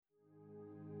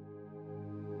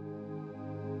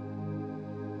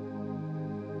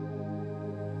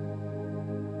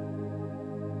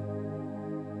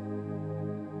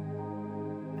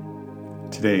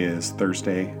Today is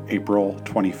Thursday, April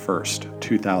 21st,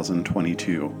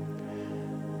 2022,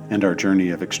 and our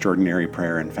journey of extraordinary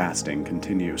prayer and fasting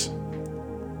continues.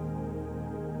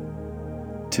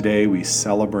 Today we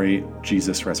celebrate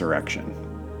Jesus' resurrection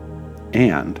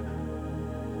and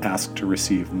ask to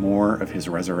receive more of his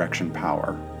resurrection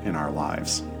power in our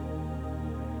lives.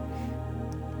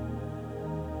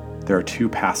 There are two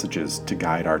passages to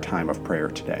guide our time of prayer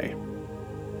today.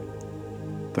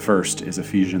 The first is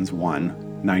Ephesians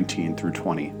 1:19 through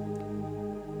 20.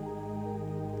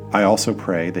 I also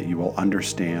pray that you will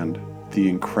understand the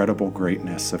incredible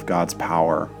greatness of God's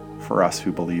power for us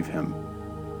who believe him.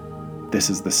 This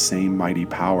is the same mighty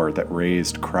power that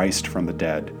raised Christ from the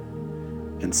dead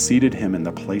and seated him in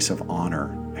the place of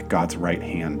honor at God's right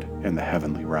hand in the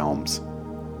heavenly realms.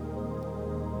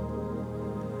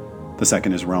 The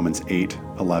second is Romans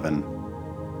 8:11.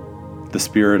 The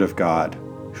Spirit of God,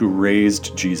 who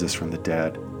raised Jesus from the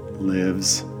dead,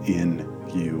 lives in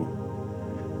you.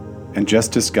 And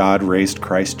just as God raised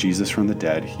Christ Jesus from the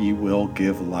dead, he will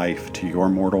give life to your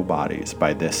mortal bodies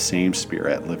by this same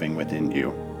Spirit living within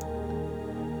you.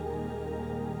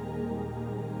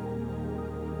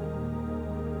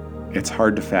 It's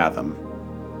hard to fathom,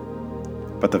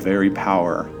 but the very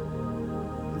power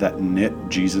that knit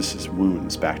Jesus'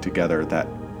 wounds back together, that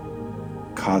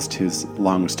caused his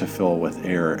lungs to fill with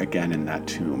air again in that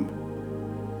tomb,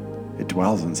 it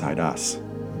dwells inside us.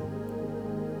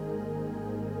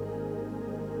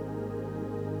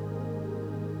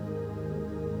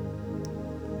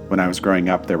 When I was growing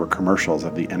up, there were commercials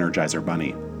of the Energizer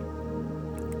Bunny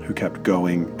who kept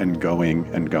going and going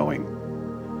and going.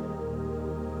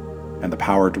 And the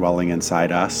power dwelling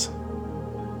inside us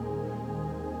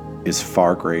is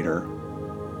far greater,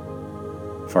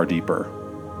 far deeper,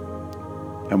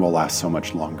 and will last so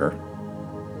much longer.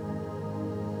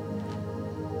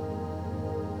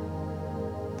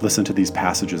 Listen to these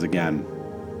passages again.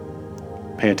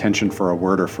 Pay attention for a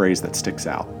word or phrase that sticks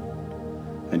out,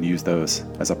 and use those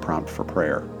as a prompt for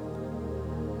prayer.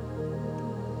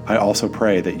 I also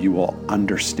pray that you will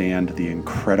understand the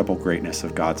incredible greatness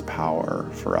of God's power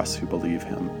for us who believe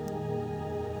him.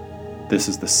 This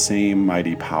is the same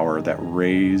mighty power that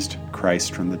raised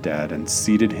Christ from the dead and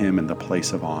seated him in the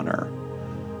place of honor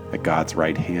at God's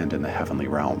right hand in the heavenly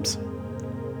realms.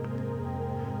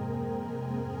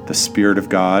 The Spirit of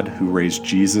God, who raised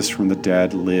Jesus from the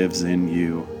dead, lives in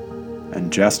you.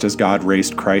 And just as God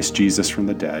raised Christ Jesus from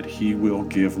the dead, he will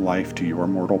give life to your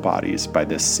mortal bodies by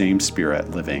this same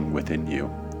Spirit living within you.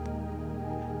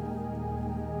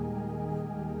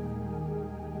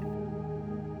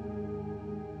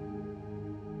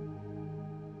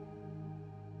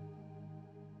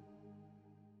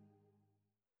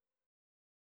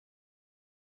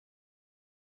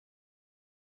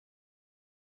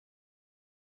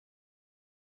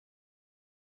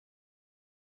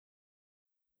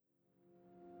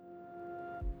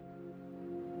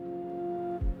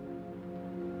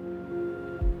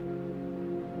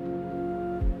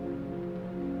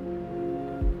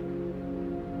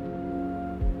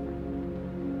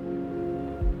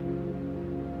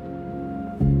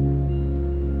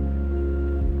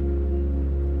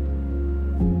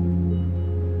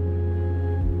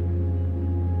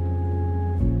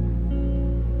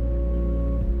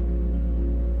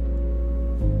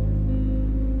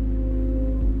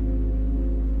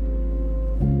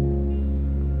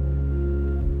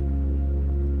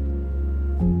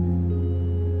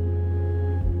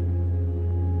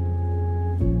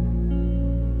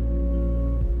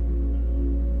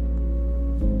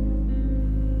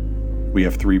 We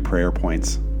have 3 prayer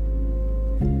points.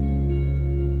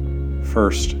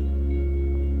 First,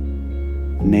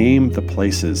 name the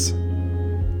places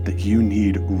that you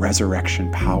need resurrection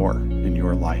power in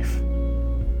your life.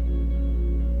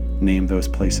 Name those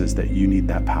places that you need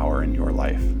that power in your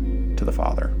life to the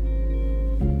Father.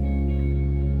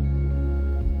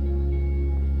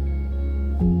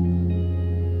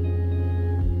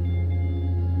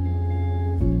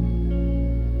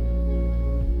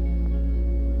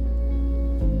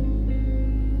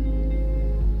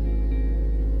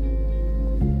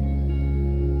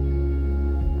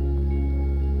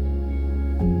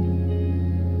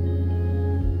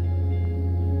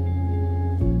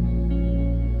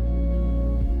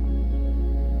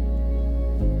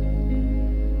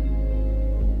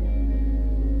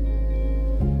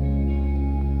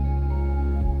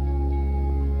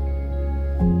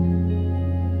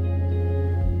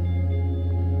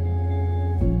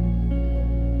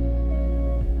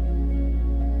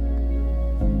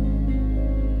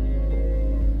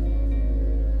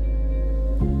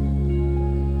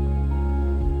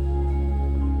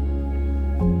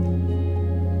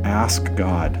 ask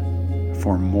God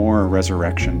for more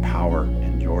resurrection power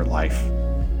in your life.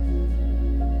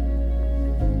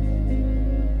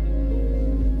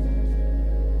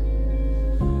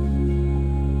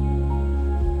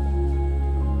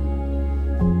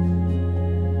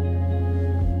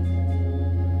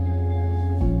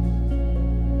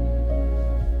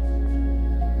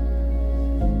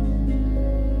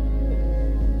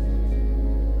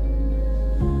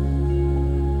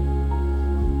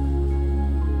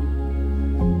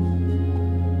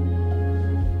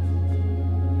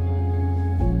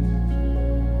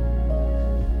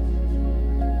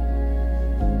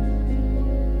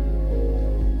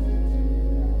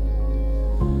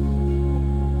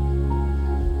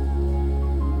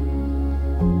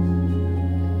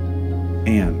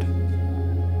 And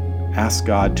ask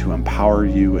God to empower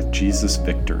you with Jesus'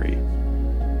 victory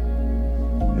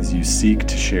as you seek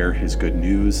to share his good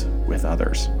news with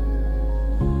others.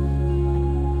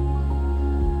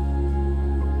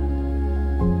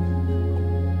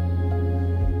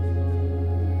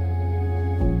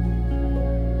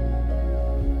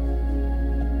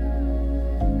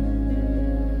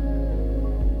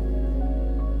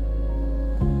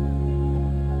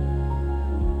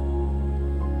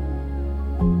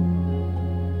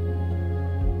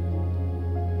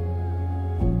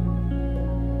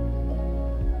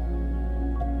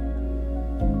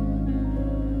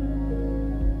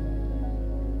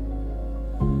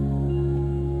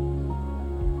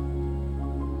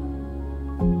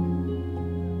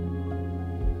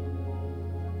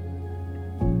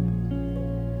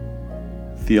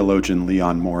 Theologian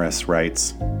Leon Morris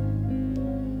writes,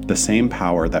 "The same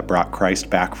power that brought Christ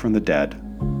back from the dead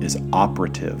is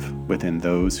operative within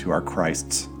those who are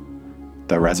Christ's.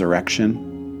 The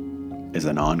resurrection is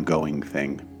an ongoing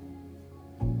thing."